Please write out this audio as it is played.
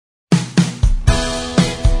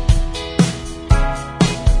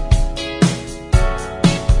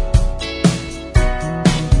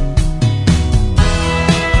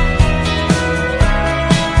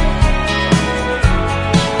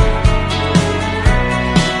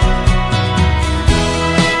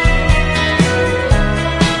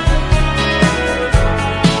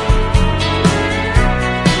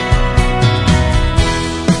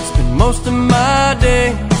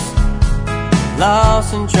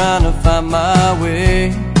and trying to find my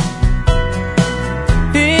way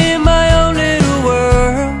in my own little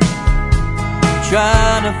world,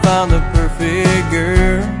 trying to find the perfect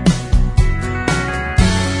girl.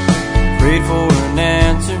 Prayed for an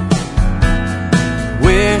answer,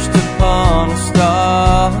 wished upon a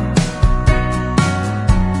star,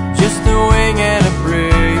 just a wing and a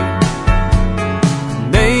prayer.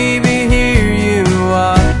 Baby, here you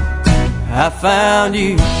are. I found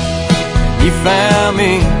you, you found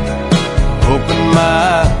me. Opened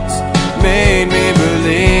my eyes, made me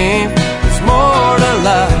believe there's more to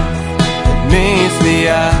life than meets the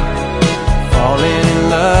eye. Falling in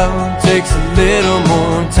love takes a little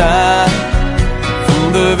more time. From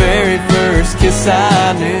the very first kiss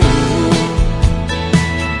I knew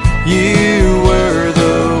you were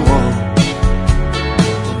the one,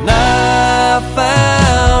 and I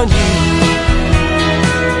found you.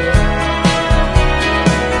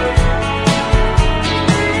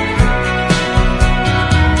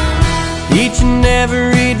 Each and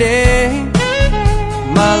every day,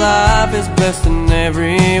 my life is blessed in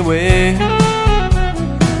every way.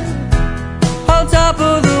 On top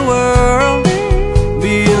of the world,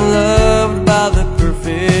 being loved by the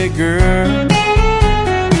perfect girl.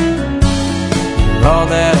 You're all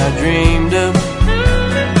that I dreamed of,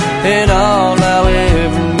 and all I'll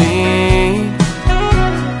ever need.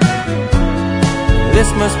 This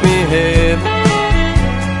must be heaven,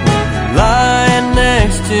 lying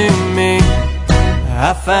next to me.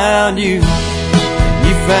 I found you,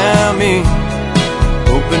 you found me.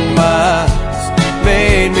 Opened my eyes,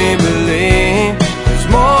 made me believe there's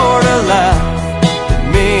more to life than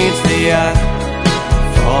meets the eye.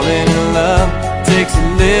 Falling in love takes a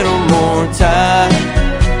little more time.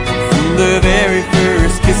 From the very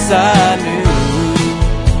first kiss I knew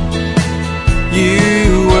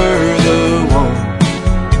you were the one,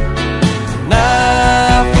 and I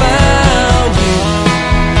found you.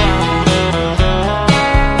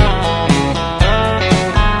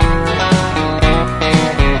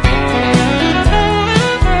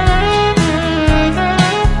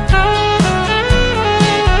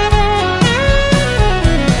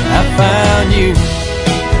 You,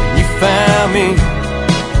 you found me.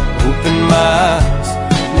 Opened my eyes,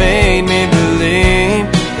 made me believe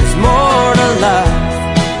there's more to life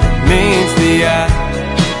than meets the eye.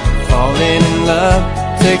 Falling in love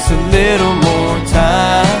takes a little more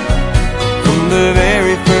time. From the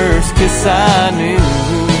very first kiss I knew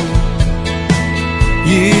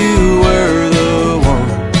you were